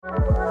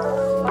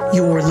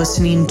You're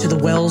listening to the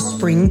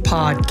Wellspring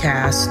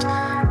Podcast.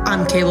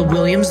 I'm Caleb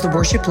Williams, the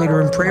worship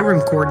leader and prayer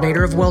room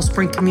coordinator of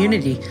Wellspring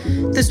Community.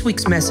 This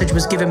week's message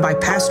was given by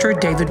Pastor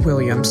David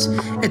Williams.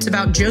 It's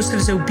about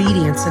Joseph's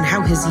obedience and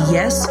how his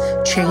yes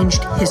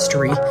changed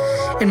history.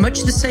 In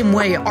much the same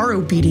way, our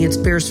obedience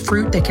bears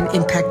fruit that can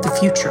impact the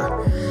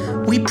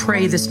future. We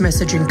pray this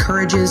message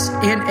encourages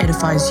and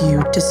edifies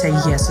you to say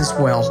yes as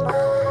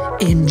well.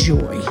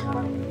 Enjoy.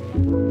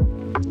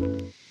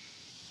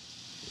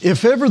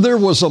 If ever there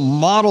was a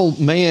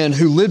model man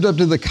who lived up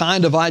to the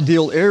kind of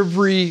ideal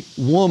every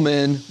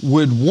woman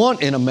would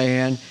want in a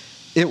man,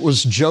 it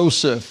was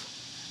Joseph.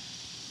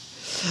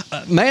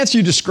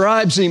 Matthew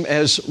describes him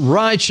as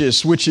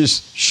righteous, which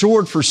is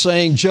short for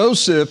saying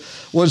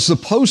Joseph was the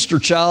poster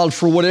child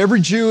for what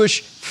every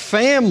Jewish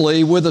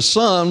family with a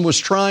son was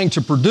trying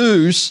to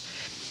produce,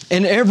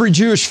 and every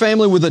Jewish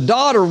family with a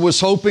daughter was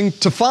hoping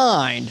to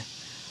find.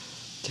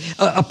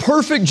 A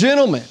perfect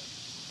gentleman.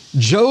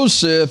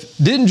 Joseph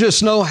didn't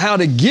just know how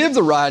to give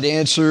the right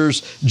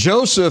answers,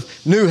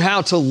 Joseph knew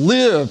how to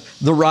live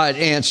the right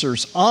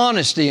answers.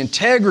 Honesty,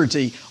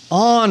 integrity,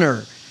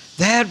 honor.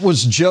 That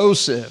was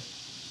Joseph.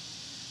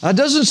 Now, it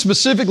doesn't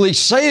specifically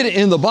say it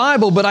in the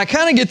Bible, but I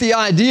kind of get the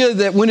idea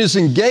that when his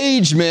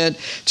engagement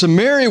to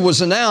Mary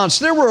was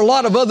announced, there were a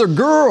lot of other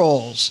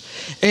girls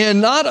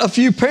and not a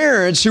few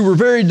parents who were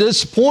very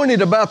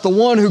disappointed about the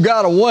one who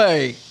got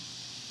away.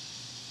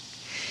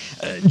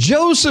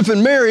 Joseph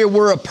and Mary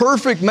were a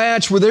perfect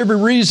match with every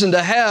reason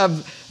to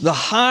have the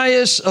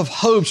highest of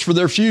hopes for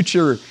their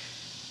future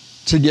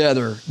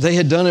together. They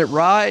had done it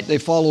right. They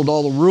followed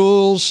all the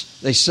rules.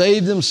 They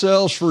saved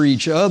themselves for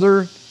each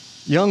other.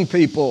 Young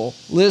people,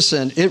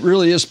 listen, it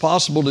really is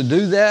possible to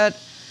do that.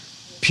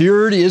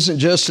 Purity isn't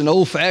just an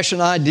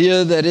old-fashioned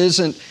idea that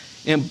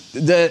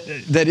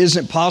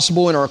isn't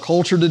possible in our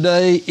culture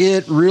today.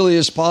 It really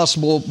is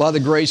possible by the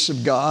grace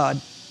of God.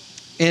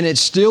 And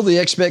it's still the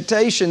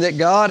expectation that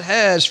God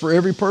has for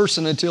every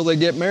person until they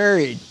get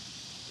married.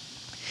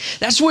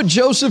 That's what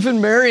Joseph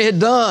and Mary had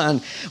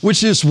done,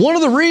 which is one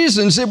of the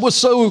reasons it was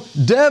so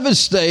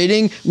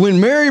devastating when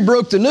Mary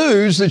broke the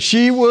news that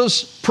she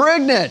was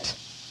pregnant.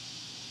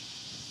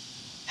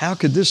 How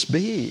could this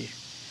be?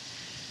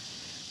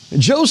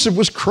 Joseph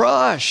was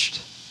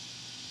crushed,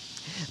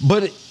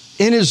 but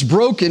in his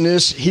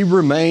brokenness, he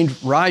remained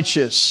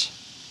righteous.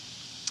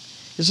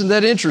 Isn't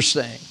that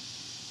interesting?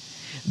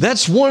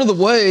 That's one of the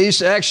ways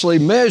to actually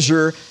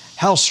measure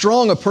how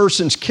strong a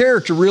person's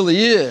character really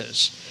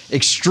is.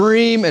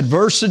 Extreme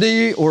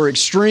adversity or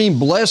extreme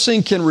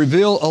blessing can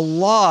reveal a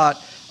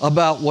lot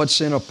about what's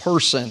in a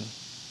person.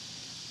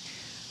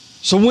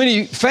 So when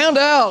he found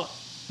out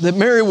that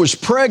Mary was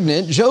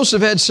pregnant,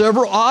 Joseph had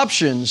several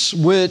options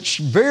which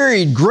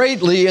varied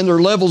greatly in their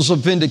levels of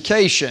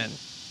vindication.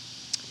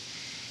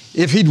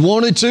 If he'd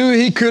wanted to,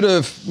 he could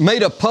have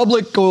made a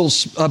public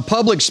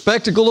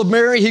spectacle of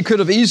Mary. He could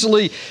have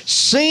easily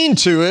seen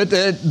to it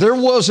that there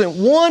wasn't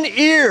one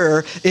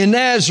ear in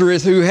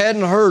Nazareth who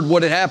hadn't heard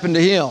what had happened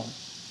to him.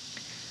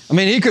 I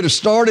mean, he could have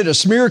started a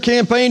smear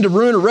campaign to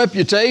ruin a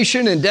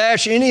reputation and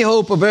dash any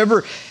hope of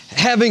ever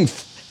having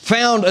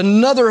found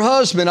another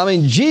husband. I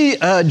mean,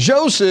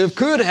 Joseph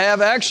could have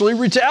actually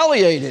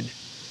retaliated.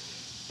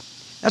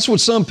 That's what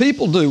some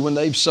people do when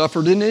they've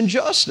suffered an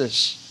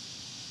injustice.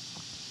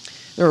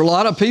 There are a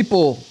lot of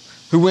people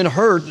who, when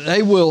hurt,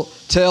 they will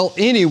tell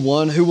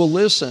anyone who will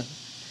listen,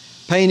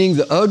 painting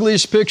the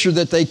ugliest picture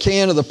that they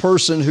can of the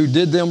person who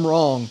did them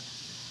wrong.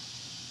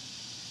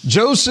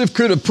 Joseph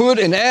could have put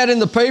an ad in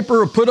the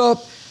paper or put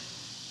up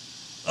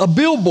a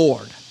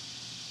billboard.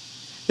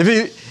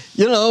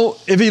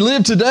 If he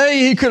lived today,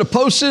 he could have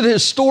posted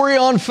his story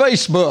on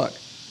Facebook.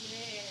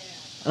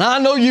 Yeah. And I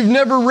know you've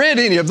never read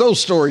any of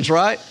those stories,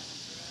 right?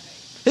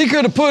 He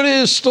could have put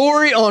his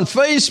story on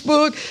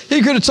Facebook.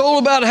 He could have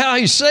told about how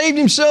he saved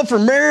himself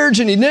from marriage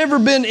and he'd never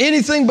been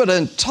anything but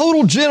a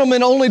total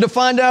gentleman, only to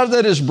find out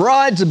that his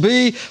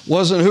bride-to-be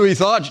wasn't who he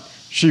thought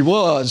she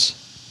was.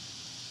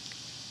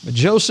 But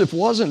Joseph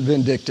wasn't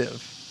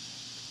vindictive.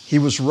 He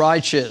was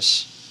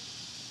righteous.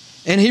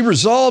 And he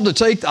resolved to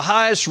take the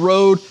highest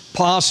road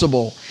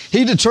possible.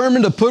 He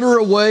determined to put her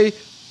away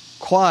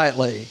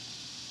quietly,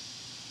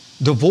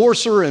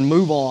 divorce her, and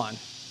move on.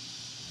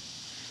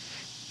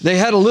 They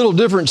had a little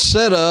different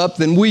setup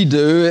than we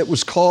do. It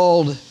was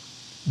called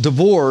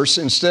divorce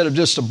instead of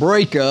just a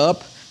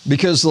breakup,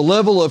 because the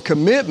level of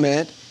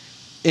commitment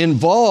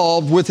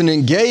involved with an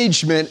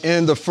engagement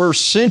in the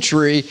first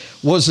century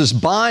was as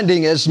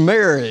binding as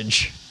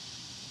marriage.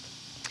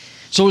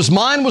 So his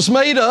mind was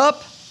made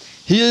up.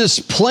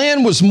 His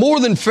plan was more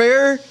than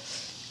fair.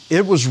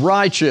 It was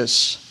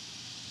righteous.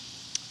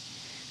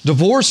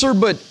 Divorce her,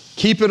 but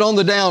keep it on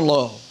the down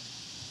low.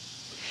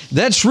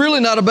 That's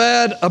really not a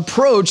bad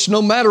approach,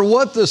 no matter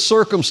what the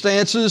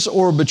circumstances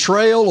or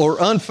betrayal or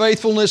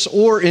unfaithfulness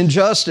or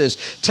injustice.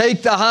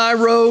 Take the high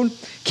road,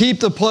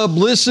 keep the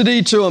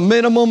publicity to a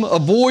minimum,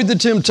 avoid the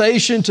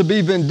temptation to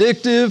be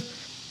vindictive.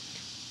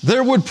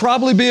 There would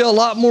probably be a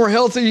lot more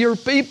healthier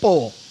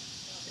people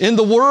in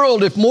the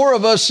world if more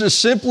of us just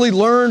simply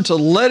learn to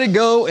let it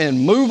go and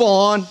move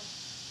on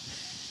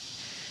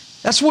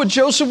That's what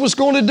Joseph was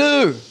going to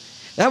do.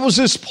 That was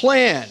his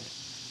plan.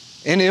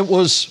 And it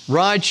was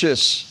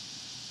righteous.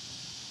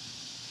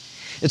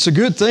 It's a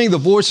good thing the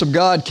voice of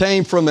God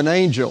came from an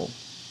angel.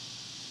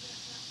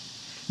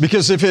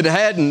 Because if it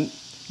hadn't,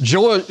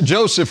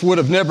 Joseph would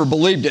have never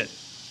believed it.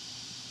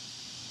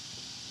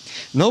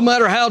 No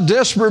matter how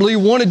desperately he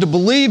wanted to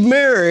believe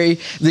Mary,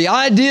 the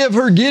idea of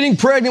her getting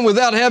pregnant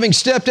without having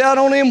stepped out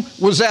on him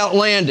was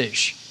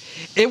outlandish.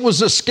 It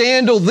was a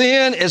scandal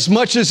then as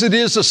much as it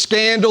is a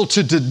scandal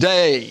to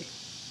today.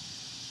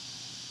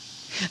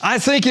 I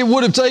think it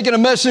would have taken a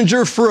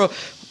messenger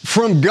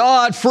from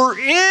God for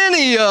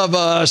any of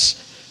us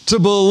to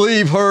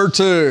believe her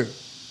too.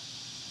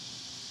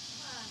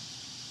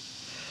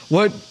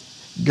 What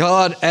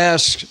God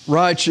asked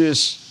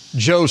righteous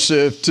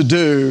Joseph to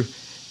do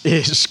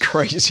is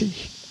crazy.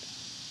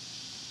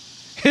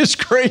 It's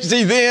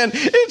crazy then,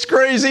 it's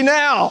crazy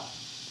now.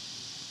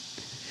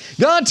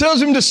 God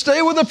tells him to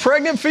stay with a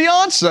pregnant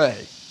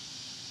fiancée.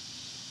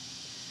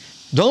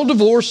 Don't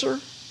divorce her.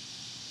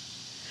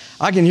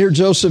 I can hear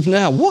Joseph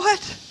now.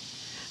 What?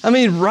 I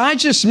mean,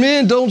 righteous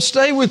men don't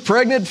stay with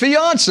pregnant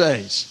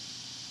fiancées.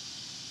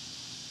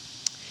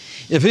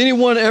 If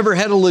anyone ever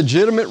had a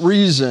legitimate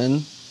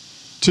reason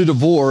to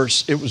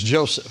divorce, it was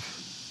Joseph.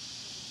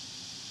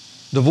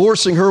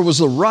 Divorcing her was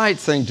the right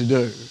thing to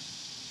do.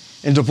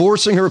 And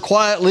divorcing her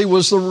quietly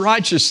was the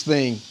righteous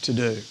thing to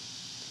do.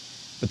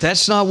 But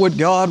that's not what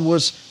God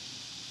was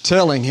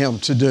telling him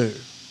to do.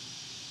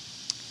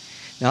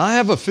 Now, I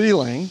have a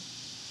feeling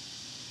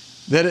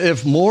that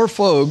if more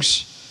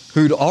folks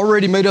who'd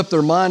already made up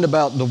their mind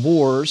about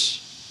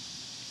divorce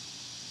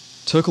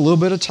took a little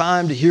bit of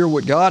time to hear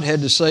what God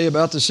had to say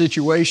about the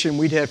situation,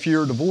 we'd have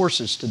fewer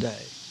divorces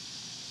today.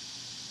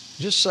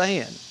 Just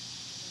saying.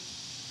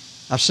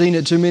 I've seen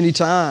it too many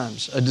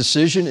times. A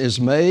decision is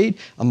made,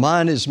 a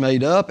mind is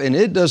made up, and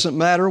it doesn't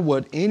matter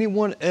what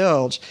anyone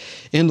else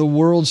in the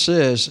world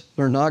says,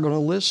 they're not going to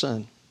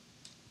listen.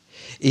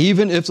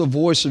 Even if the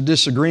voice of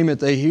disagreement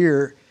they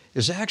hear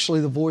is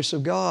actually the voice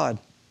of God.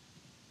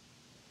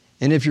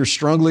 And if you're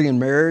struggling in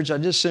marriage, I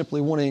just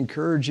simply want to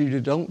encourage you to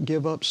don't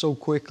give up so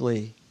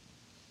quickly.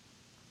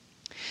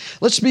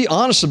 Let's be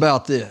honest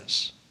about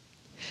this.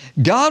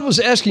 God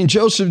was asking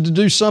Joseph to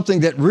do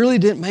something that really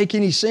didn't make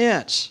any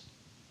sense.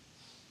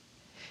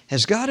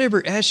 Has God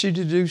ever asked you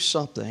to do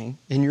something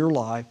in your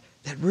life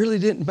that really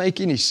didn't make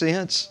any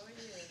sense?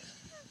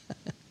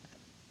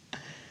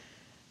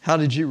 How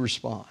did you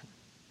respond?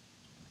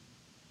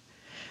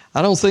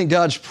 I don't think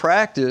God's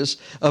practice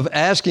of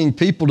asking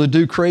people to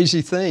do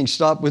crazy things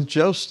stopped with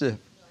Joseph.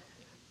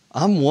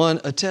 I'm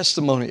a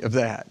testimony of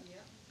that.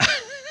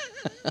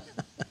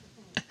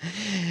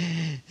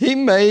 He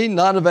may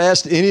not have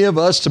asked any of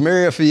us to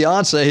marry a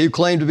fiancée who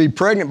claimed to be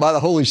pregnant by the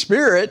Holy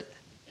Spirit,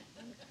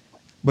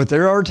 but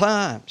there are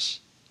times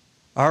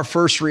our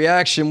first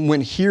reaction when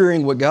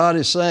hearing what God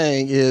is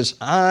saying is,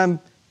 I'm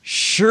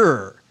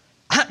sure.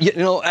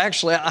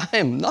 Actually, I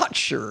am not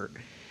sure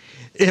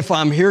if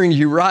I'm hearing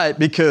you right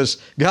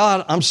because,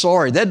 God, I'm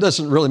sorry, that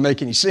doesn't really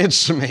make any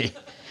sense to me.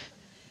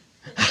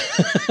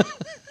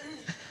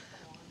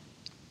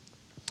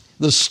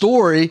 The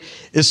story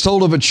is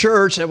told of a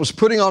church that was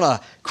putting on a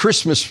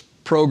Christmas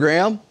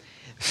program.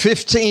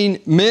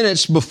 15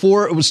 minutes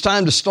before it was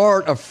time to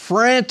start, a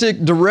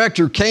frantic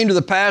director came to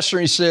the pastor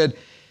and he said,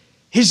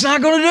 he's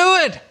not going to do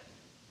it.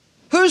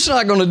 Who's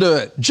not going to do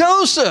it?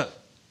 Joseph.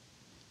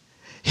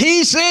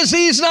 He says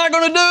he's not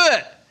going to do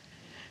it.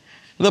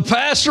 The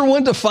pastor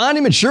went to find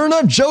him, and sure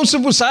enough,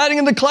 Joseph was hiding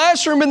in the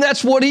classroom, and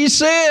that's what he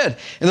said.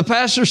 And the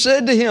pastor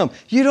said to him,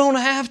 you don't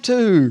have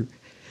to.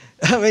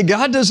 I mean,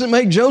 God doesn't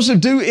make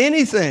Joseph do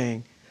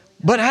anything.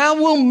 But how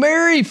will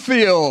Mary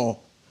feel?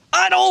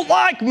 I don't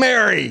like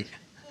Mary.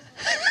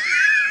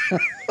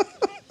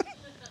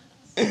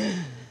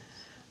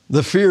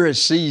 The fear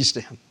has seized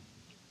him.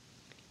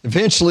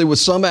 Eventually, with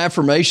some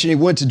affirmation, he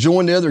went to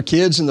join the other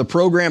kids and the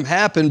program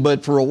happened,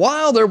 but for a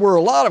while there were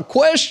a lot of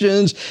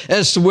questions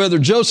as to whether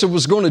Joseph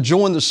was going to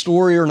join the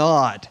story or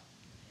not.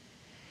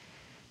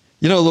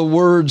 You know, the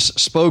words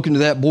spoken to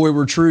that boy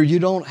were true. You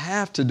don't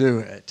have to do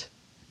it.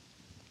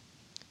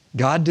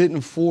 God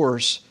didn't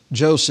force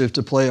Joseph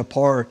to play a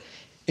part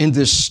in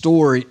this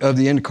story of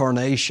the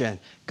incarnation.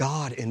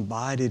 God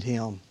invited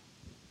him.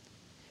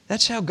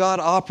 That's how God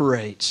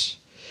operates.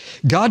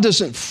 God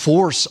doesn't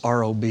force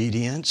our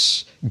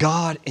obedience.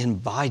 God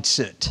invites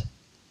it.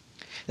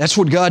 That's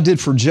what God did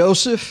for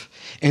Joseph,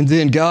 and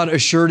then God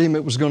assured him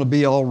it was going to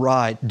be all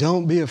right.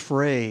 Don't be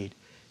afraid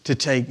to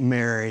take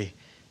Mary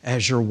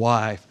as your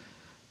wife.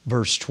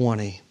 Verse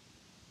 20.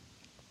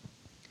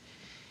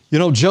 You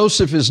know,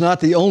 Joseph is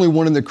not the only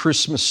one in the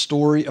Christmas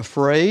story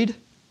afraid.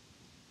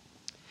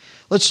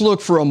 Let's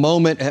look for a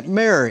moment at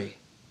Mary.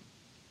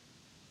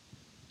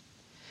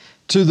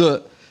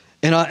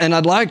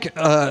 I'd like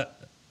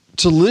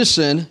to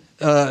listen,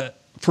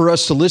 for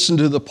us to listen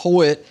to the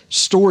poet,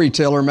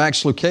 storyteller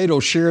Max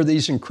Lucado share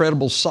these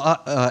incredible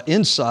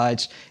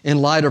insights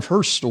in light of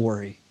her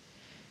story.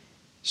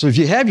 So if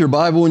you have your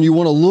Bible and you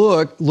want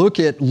to look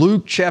at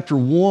Luke chapter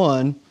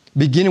 1,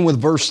 beginning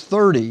with verse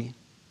 30.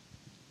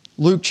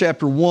 Luke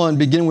chapter 1,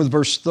 beginning with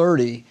verse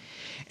 30.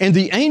 And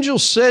the angel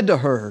said to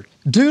her,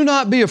 "Do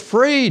not be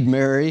afraid,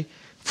 Mary,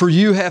 for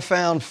you have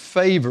found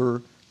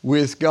favor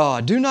with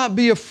God." Do not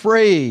be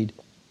afraid,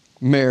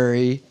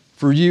 Mary,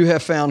 for you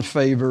have found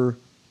favor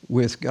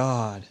with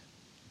God.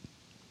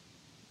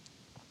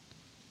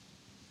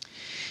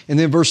 And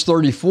then verse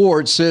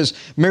 34, it says,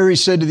 Mary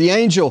said to the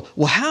angel,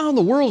 "Well, how in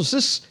the world is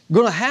this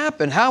going to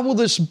happen? How will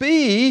this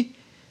be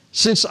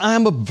since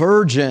I'm a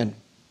virgin?"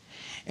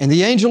 And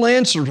the angel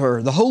answered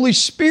her, "The Holy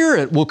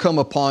Spirit will come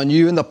upon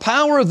you, and the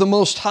power of the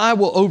Most High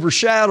will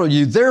overshadow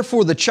you.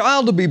 Therefore, the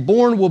child to be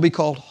born will be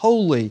called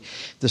Holy,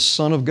 the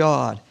Son of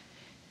God.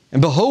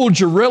 And behold,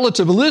 your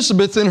relative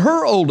Elizabeth in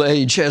her old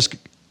age has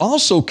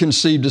also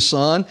conceived a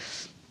son.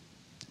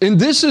 And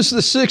this is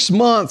the 6th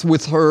month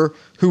with her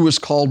who was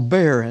called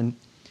barren.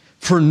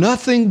 For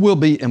nothing will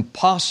be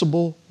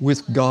impossible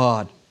with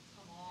God."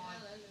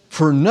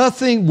 For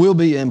nothing will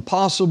be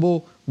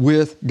impossible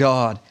with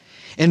God.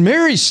 And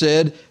Mary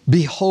said,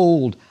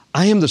 "Behold,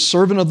 I am the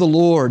servant of the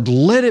Lord.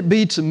 Let it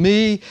be to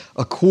me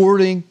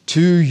according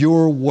to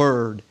your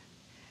word."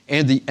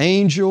 And the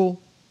angel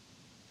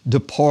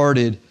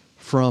departed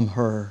from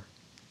her.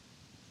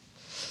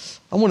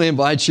 I want to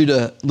invite you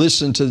to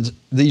listen to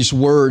these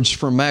words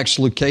from Max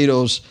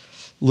Lucado's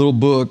little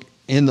book,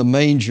 In the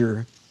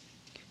Manger.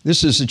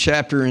 This is a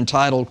chapter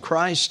entitled,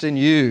 "Christ in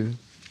You."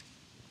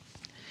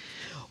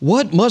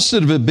 What must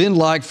it have been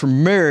like for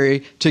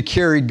Mary to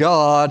carry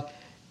God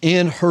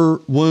in her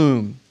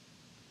womb?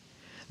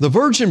 The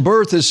virgin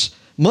birth is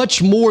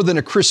much more than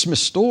a Christmas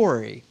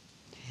story.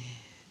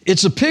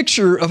 It's a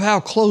picture of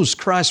how close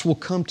Christ will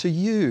come to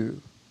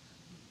you.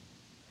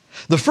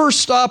 The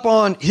first stop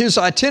on His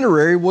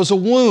itinerary was a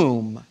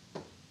womb.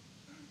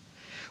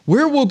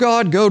 Where will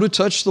God go to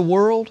touch the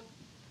world?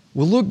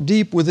 Well, look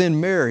deep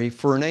within Mary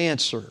for an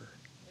answer.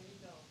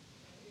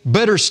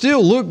 Better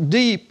still, look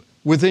deep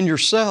within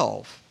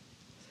yourself.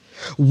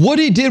 What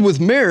He did with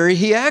Mary,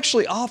 He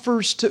actually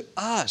offers to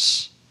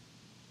us.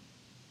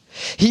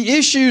 He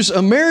issues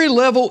a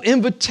Mary-level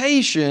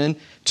invitation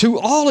to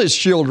all His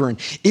children.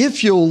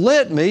 If you'll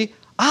let me,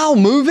 I'll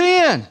move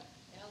in.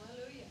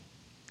 Hallelujah.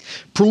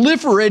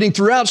 Proliferating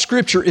throughout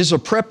Scripture is a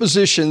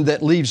preposition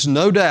that leaves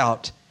no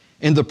doubt,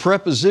 and the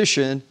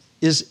preposition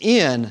is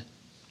in.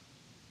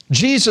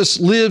 Jesus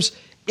lives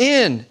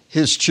in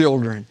His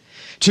children.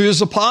 To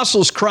His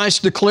apostles,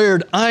 Christ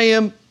declared, "I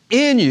am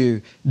in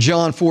you,"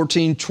 John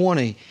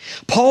 14:20.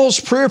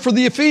 Paul's prayer for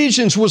the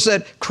Ephesians was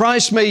that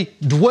Christ may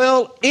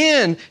dwell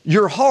in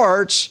your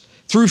hearts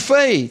through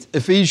faith,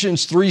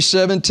 Ephesians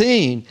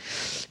 3:17.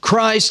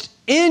 Christ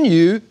in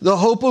you, the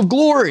hope of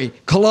glory,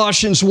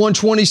 Colossians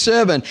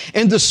 1:27.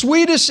 And the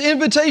sweetest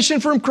invitation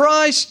from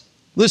Christ,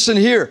 listen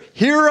here,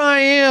 "Here I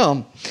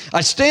am.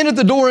 I stand at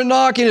the door and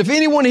knock, and if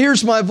anyone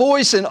hears my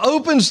voice and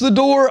opens the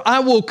door, I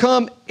will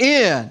come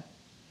in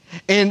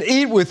and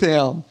eat with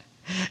him,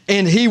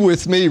 and he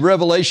with me,"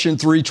 Revelation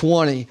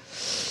 3:20.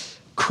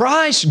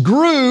 Christ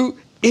grew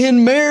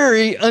in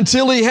Mary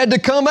until He had to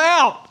come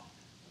out.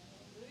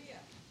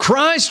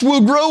 Christ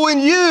will grow in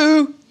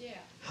you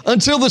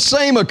until the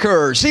same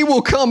occurs. He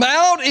will come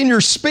out in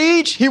your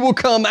speech. He will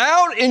come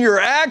out in your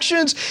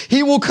actions.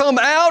 He will come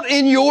out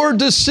in your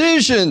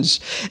decisions.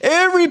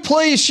 Every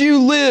place you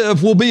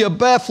live will be a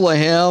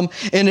Bethlehem,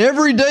 and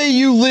every day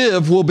you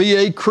live will be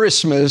a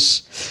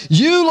Christmas.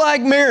 You,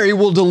 like Mary,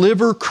 will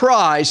deliver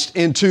Christ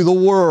into the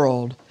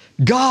world.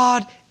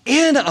 God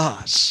in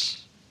us.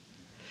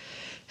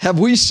 Have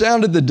we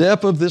sounded the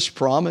depth of this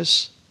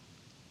promise?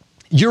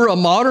 You're a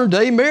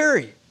modern-day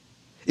Mary.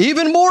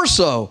 Even more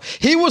so.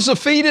 He was a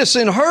fetus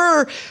in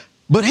her,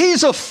 but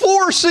He's a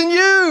force in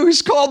you.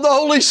 He's called the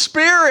Holy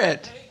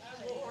Spirit.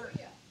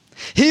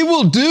 He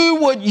will do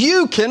what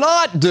you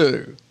cannot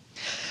do.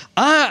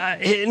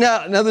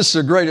 Now this is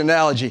a great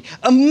analogy.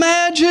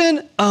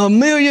 Imagine $1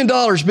 million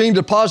being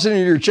deposited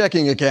in your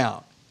checking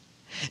account.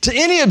 To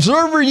any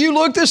observer, you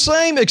look the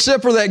same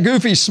except for that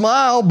goofy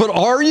smile, but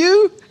are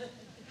you?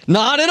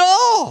 Not at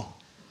all.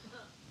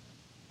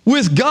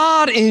 With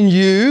God in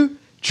you,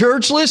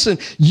 church, listen,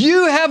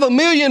 you have 1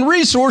 million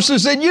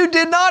resources that you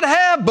did not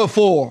have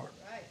before.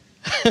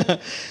 Right.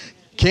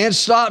 Can't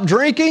stop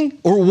drinking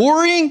or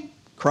worrying?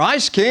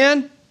 Christ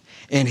can,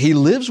 and He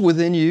lives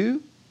within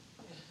you.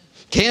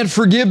 Can't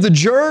forgive the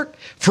jerk,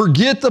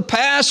 forget the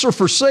past, or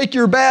forsake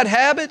your bad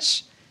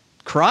habits?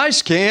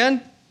 Christ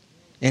can,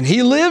 and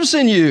He lives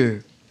in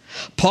you.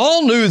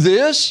 Paul knew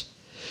this.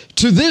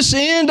 "To this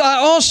end I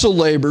also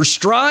labor,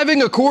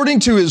 striving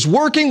according to His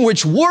working,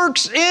 which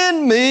works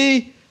in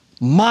me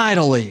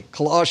mightily,"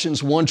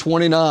 Colossians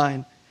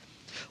 1:29.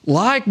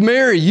 Like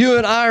Mary, you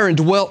and I are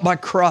indwelt by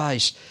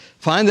Christ.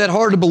 Find that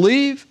hard to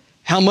believe?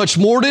 How much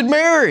more did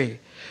Mary?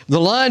 The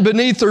line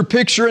beneath her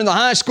picture in the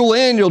high school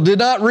annual did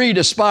not read,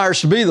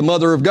 "Aspires to be the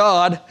mother of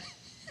God."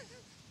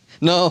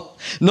 No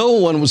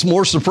one was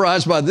more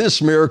surprised by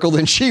this miracle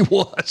than she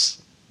was.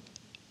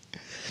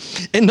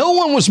 And no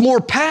one was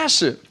more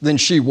passive than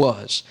she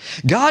was.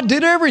 God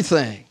did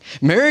everything.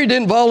 Mary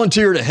didn't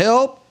volunteer to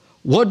help.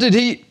 What did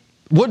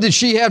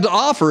she have to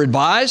offer?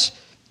 Advice?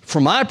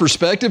 From my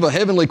perspective, a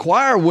heavenly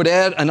choir would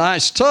add a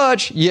nice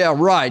touch. Yeah,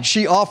 right.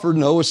 She offered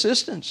no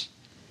assistance.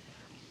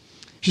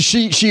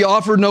 She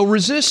offered no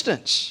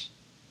resistance.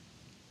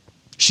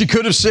 She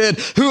could have said,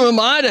 who am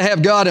I to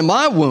have God in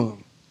my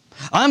womb?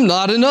 I'm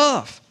not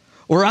enough.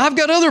 Or I've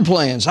got other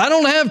plans. I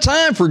don't have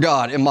time for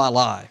God in my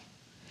life.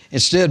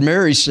 Instead,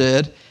 Mary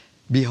said,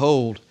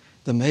 behold,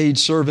 the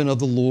maidservant of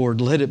the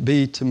Lord, let it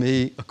be to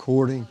me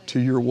according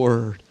to your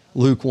word.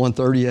 Luke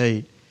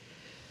 1:38.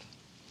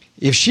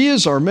 If she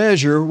is our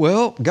measure,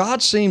 well,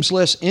 God seems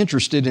less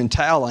interested in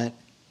talent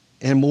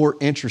and more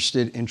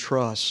interested in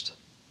trust.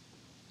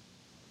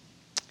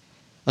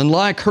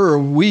 Unlike her,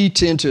 we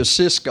tend to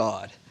assist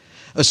God,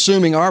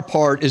 assuming our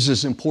part is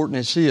as important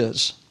as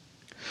His.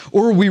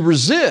 Or we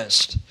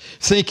resist,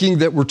 thinking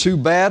that we're too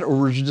bad or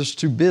we're just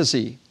too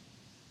busy.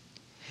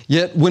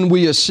 Yet when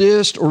we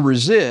assist or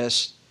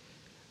resist,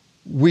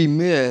 we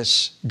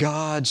miss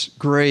God's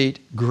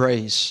great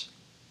grace.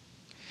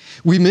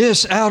 We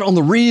miss out on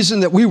the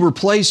reason that we were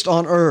placed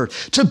on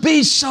earth, to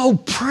be so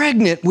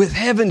pregnant with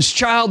heaven's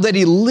child that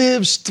He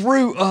lives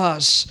through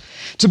us,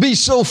 to be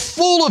so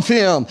full of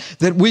Him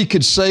that we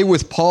could say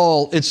with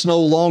Paul, it's no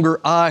longer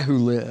I who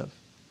live,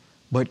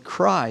 but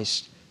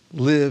Christ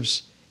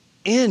lives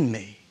in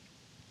me.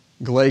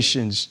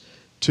 Galatians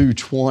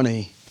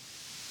 2:20.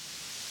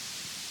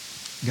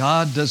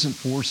 God doesn't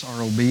force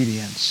our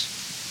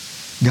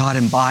obedience. God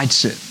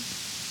invites it.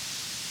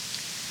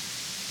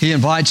 He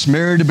invites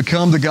Mary to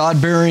become the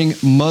God-bearing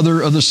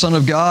mother of the Son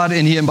of God,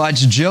 and He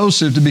invites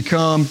Joseph to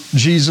become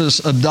Jesus'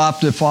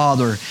 adoptive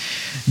father.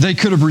 They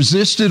could have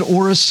resisted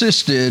or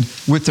assisted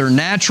with their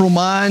natural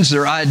minds,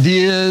 their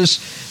ideas,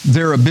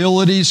 their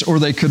abilities, or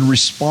they could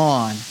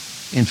respond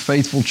in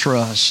faithful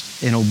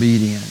trust and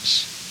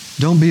obedience.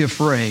 Don't be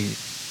afraid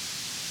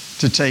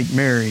to take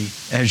Mary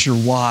as your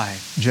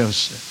wife,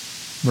 Joseph.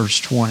 Verse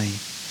 20.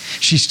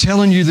 She's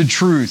telling you the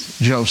truth,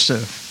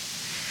 Joseph.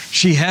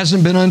 She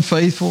hasn't been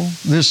unfaithful.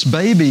 This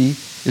baby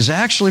is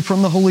actually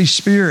from the Holy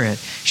Spirit.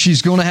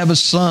 She's going to have a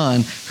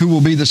son who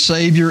will be the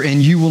Savior,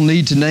 and you will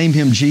need to name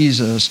him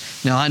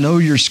Jesus. Now, I know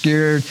you're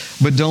scared,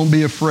 but don't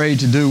be afraid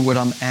to do what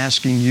I'm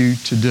asking you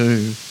to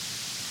do.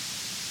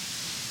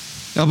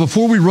 Now,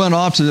 before we run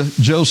off to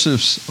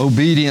Joseph's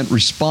obedient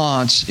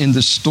response in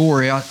this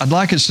story, I'd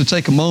like us to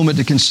take a moment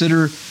to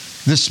consider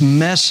this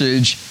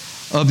message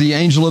of the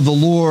angel of the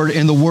Lord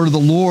and the word of the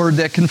Lord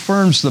that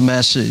confirms the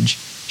message.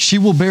 She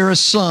will bear a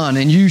son,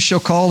 and you shall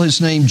call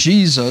his name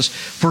Jesus,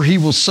 for he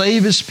will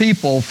save his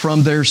people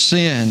from their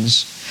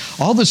sins.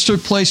 All this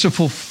took place to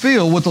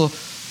fulfill what the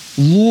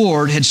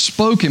Lord had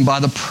spoken by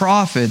the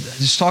prophet.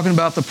 He's talking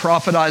about the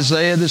prophet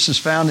Isaiah. This is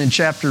found in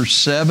chapter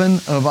 7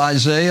 of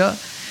Isaiah.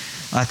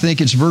 I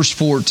think it's verse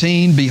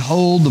 14.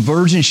 Behold, the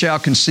virgin shall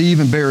conceive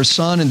and bear a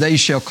son, and they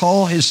shall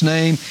call his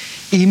name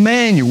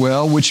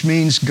Emmanuel, which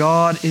means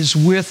God is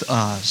with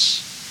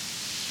us.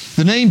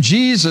 The name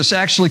Jesus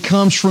actually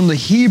comes from the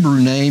Hebrew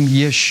name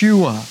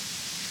Yeshua,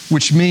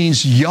 which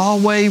means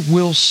Yahweh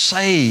will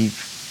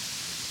save.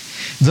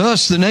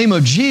 Thus, the name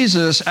of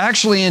Jesus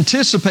actually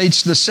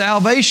anticipates the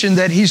salvation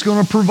that He's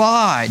going to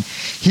provide.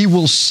 He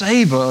will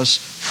save us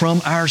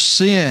from our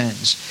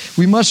sins.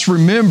 We must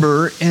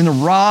remember in a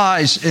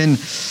rise in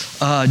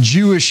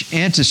Jewish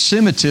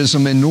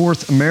anti-Semitism in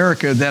North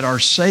America that our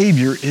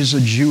Savior is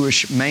a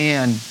Jewish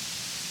man.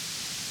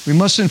 We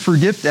mustn't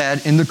forget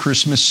that in the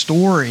Christmas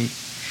story.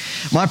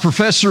 My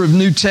professor of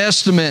New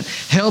Testament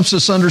helps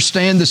us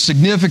understand the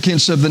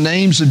significance of the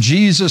names of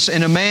Jesus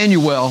and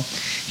Emmanuel.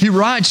 He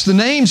writes, the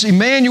names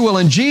Emmanuel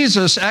and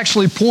Jesus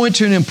actually point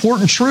to an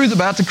important truth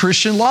about the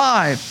Christian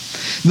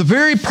life. The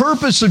very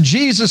purpose of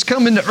Jesus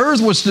coming to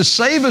earth was to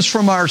save us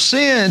from our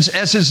sins,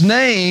 as His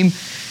name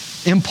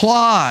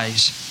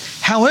implies.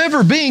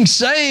 However, being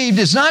saved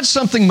is not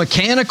something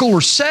mechanical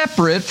or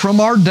separate from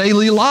our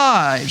daily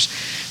lives.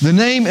 The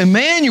name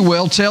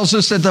Emmanuel tells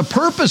us that the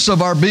purpose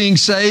of our being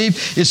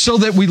saved is so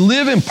that we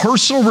live in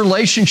personal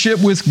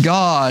relationship with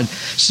God.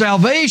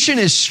 Salvation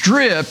is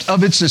stripped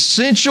of its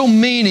essential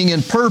meaning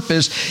and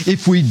purpose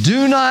if we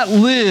do not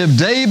live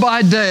day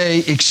by day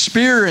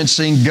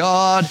experiencing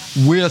God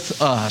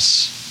with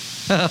us.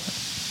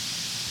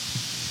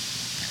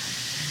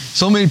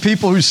 So many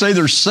people who say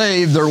they're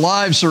saved, their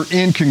lives are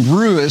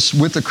incongruous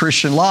with the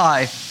Christian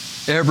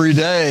life every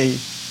day.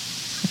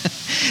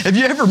 Have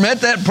you ever met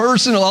that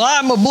person? Well,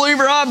 I'm a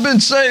believer, I've been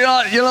saved,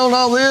 and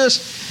all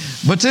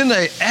this. But then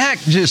they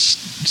act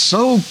just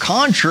so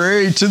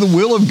contrary to the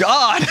will of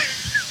God.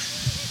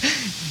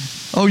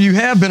 Oh, you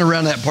have been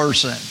around that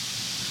person.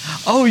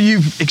 Oh,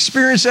 you've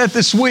experienced that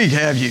this week,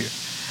 have you?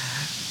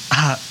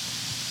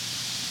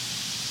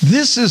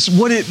 This is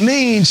what it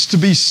means to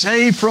be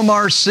saved from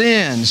our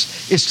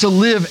sins. It's to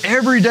live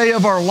every day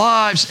of our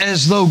lives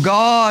as though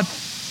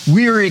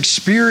we are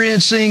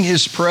experiencing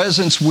His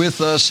presence with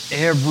us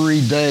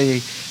every day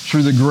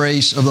through the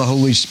grace of the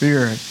Holy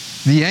Spirit.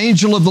 The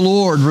angel of the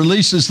Lord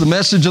releases the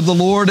message of the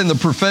Lord, and the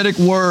prophetic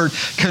word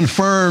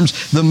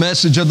confirms the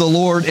message of the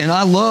Lord. And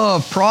I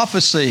love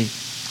prophecy.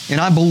 And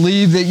I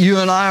believe that you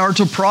and I are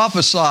to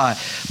prophesy,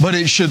 but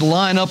it should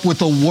line up with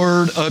the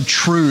word of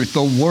truth,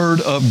 the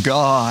word of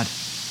God,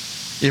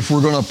 if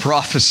we're going to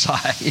prophesy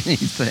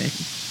anything.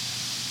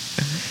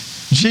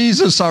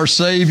 Jesus, our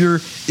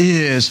Savior,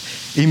 is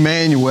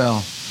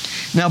Emmanuel.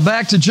 Now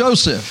back to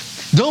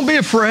Joseph. Don't be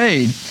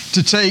afraid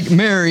to take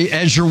Mary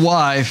as your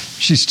wife.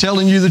 She's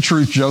telling you the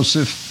truth,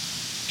 Joseph.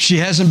 She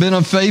hasn't been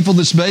unfaithful.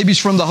 This baby's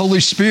from the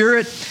Holy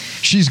Spirit.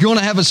 She's going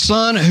to have a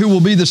son who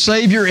will be the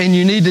Savior, and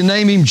you need to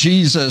name him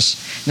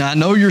Jesus. Now, I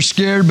know you're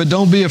scared, but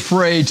don't be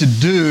afraid to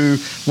do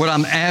what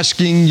I'm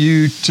asking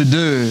you to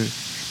do.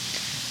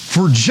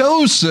 For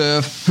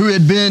Joseph, who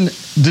had been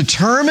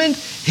determined,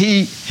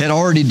 he had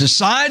already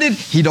decided,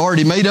 he'd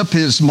already made up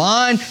his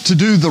mind to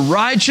do the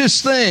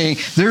righteous thing.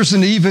 There's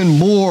an even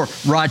more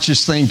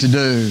righteous thing to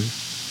do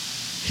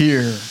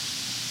here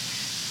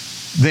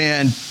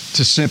than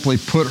to simply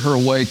put her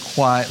away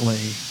quietly.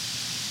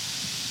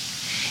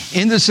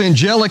 In this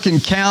angelic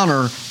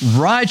encounter,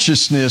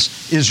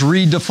 righteousness is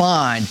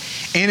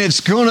redefined. And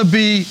it's going to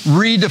be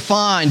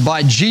redefined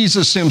by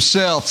Jesus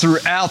himself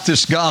throughout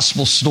this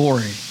gospel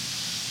story.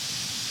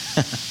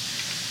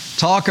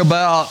 Talk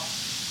about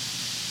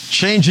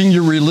changing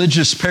your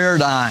religious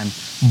paradigm,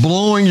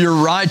 blowing your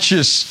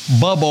righteous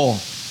bubble.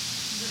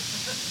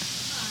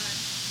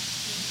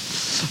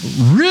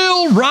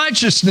 Real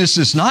righteousness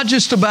is not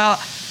just about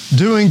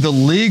doing the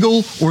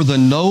legal or the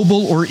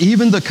noble or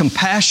even the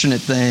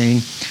compassionate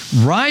thing.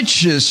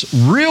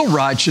 Real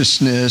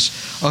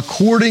righteousness,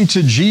 according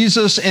to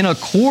Jesus and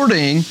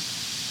according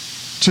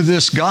to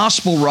this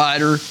gospel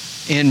writer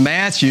in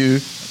Matthew,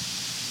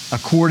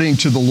 according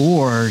to the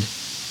Lord,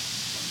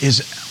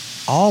 is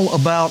all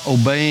about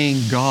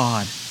obeying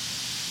God.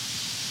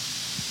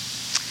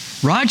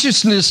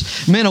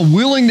 Righteousness meant a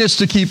willingness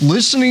to keep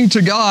listening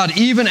to God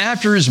even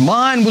after his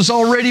mind was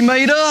already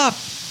made up.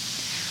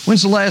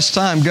 When's the last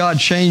time God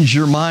changed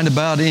your mind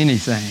about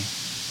anything?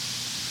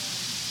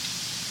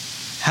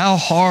 How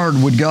hard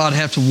would God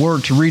have to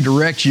work to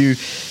redirect you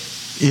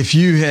if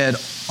you had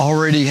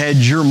already had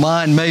your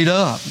mind made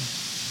up?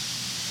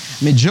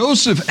 I mean,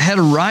 Joseph had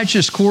a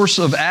righteous course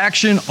of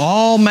action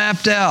all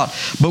mapped out.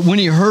 But when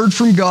he heard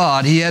from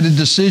God, he had a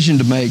decision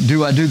to make.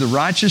 Do I do the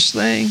righteous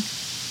thing?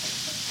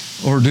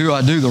 Or do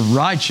I do the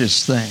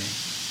righteous thing?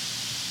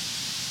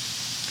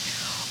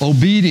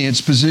 Obedience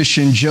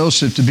positioned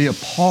Joseph to be a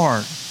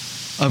part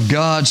of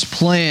God's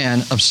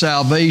plan of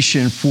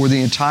salvation for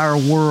the entire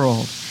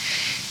world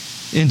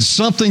in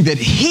something that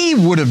he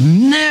would have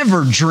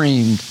never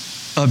dreamed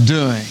of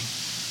doing.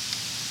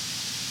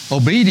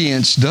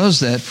 Obedience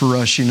does that for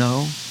us, you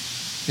know.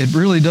 It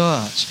really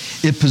does.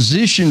 It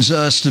positions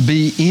us to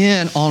be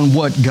in on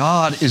what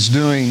God is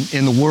doing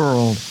in the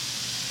world.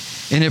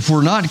 And if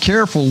we're not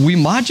careful, we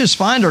might just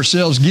find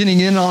ourselves getting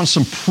in on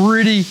some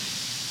pretty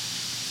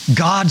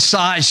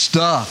God-sized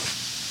stuff.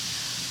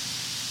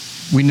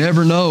 We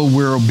never know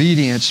where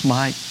obedience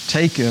might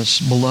take us,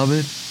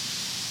 beloved.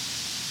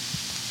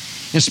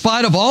 In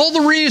spite of all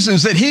the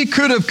reasons that he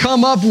could have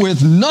come up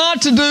with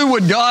not to do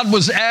what God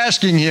was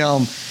asking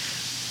him,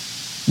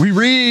 we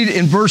read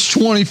in verse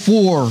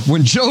 24,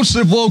 when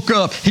Joseph woke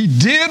up, he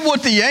did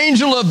what the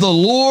angel of the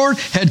Lord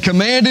had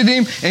commanded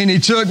him, and he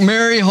took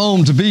Mary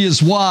home to be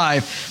his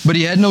wife. But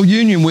he had no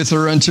union with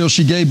her until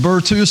she gave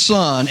birth to a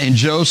son, and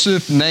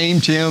Joseph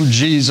named him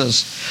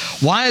Jesus.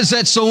 Why is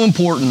that so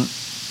important?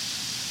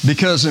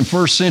 Because in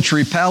first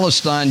century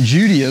Palestine,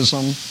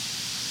 Judaism,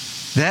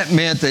 that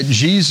meant that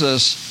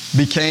Jesus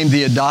became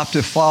the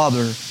adoptive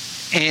father,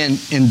 and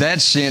in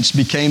that sense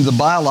became the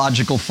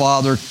biological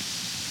father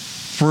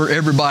for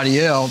everybody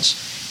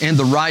else, and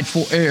the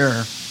rightful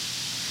heir,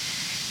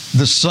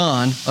 the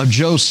son of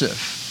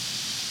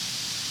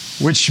Joseph.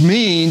 Which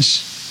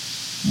means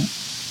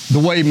the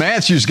way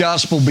Matthew's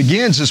gospel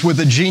begins is with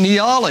a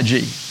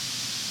genealogy.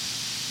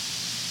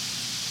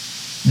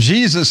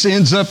 Jesus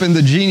ends up in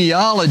the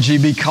genealogy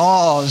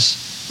because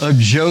of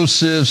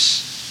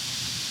Joseph's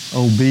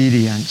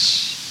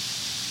obedience.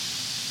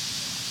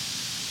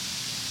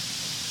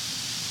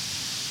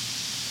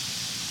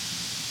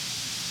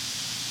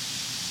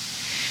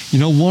 You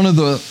know, one of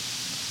the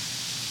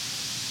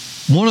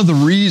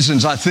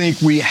reasons I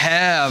think we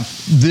have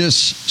this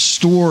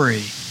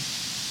story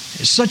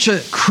is such a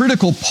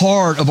critical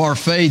part of our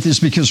faith is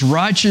because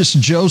righteous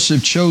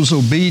Joseph chose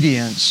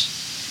obedience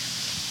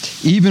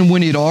even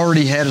when he'd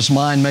already had his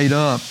mind made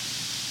up.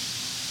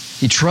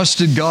 He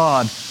trusted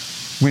God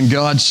when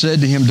God said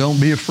to him, "Don't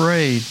be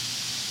afraid."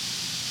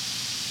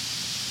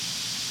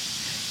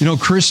 You know,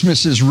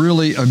 Christmas is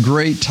really a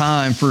great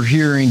time for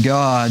hearing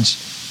God's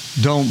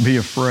 "Don't be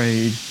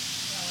afraid."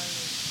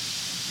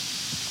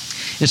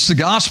 It's the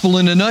gospel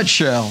in a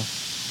nutshell.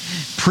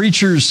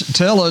 Preachers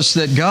tell us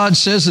that God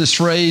says this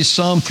phrase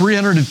some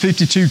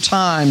 352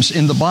 times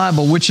in the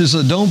Bible, which is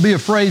a "don't be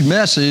afraid"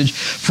 message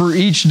for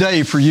each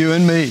day for you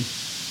and me.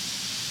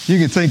 You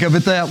can think of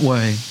it that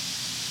way.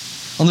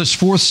 On this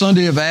fourth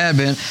Sunday of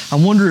Advent, I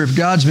wonder if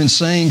God's been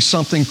saying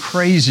something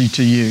crazy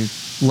to you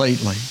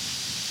lately.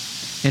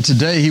 And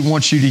today He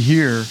wants you to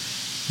hear,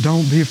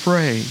 "Don't be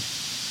afraid."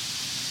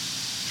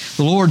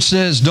 The Lord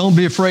says, don't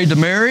be afraid to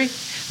Mary.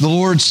 The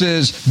Lord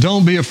says,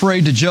 don't be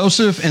afraid to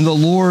Joseph. And the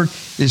Lord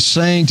is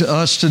saying to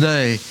us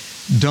today,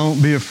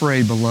 don't be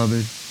afraid,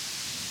 beloved.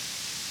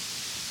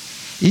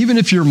 Even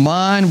if your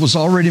mind was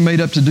already made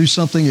up to do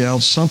something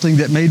else, something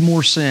that made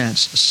more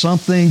sense,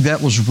 something that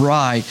was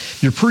right,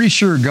 you're pretty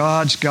sure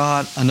God's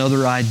got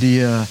another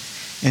idea.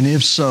 And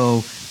if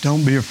so,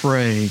 don't be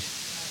afraid.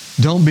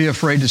 Don't be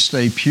afraid to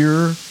stay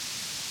pure.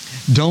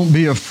 Don't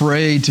be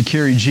afraid to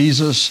carry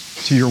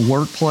Jesus to your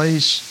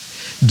workplace.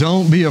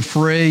 Don't be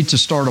afraid to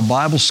start a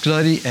Bible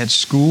study at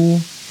school.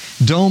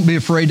 Don't be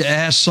afraid to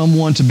ask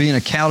someone to be an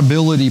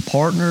accountability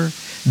partner.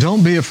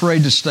 Don't be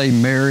afraid to stay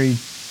married.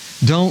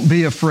 Don't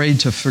be afraid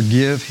to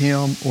forgive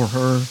him or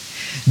her.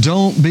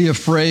 Don't be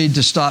afraid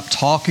to stop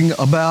talking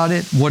about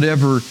it,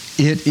 whatever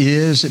it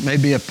is. It may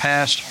be a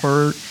past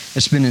hurt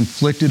that's been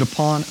inflicted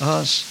upon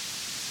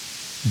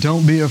us.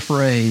 Don't be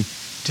afraid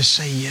to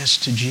say yes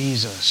to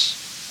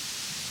Jesus.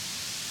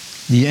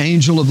 The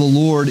angel of the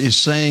Lord is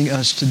saying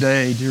us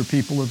today, dear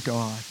people of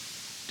God,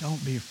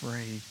 don't be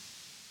afraid.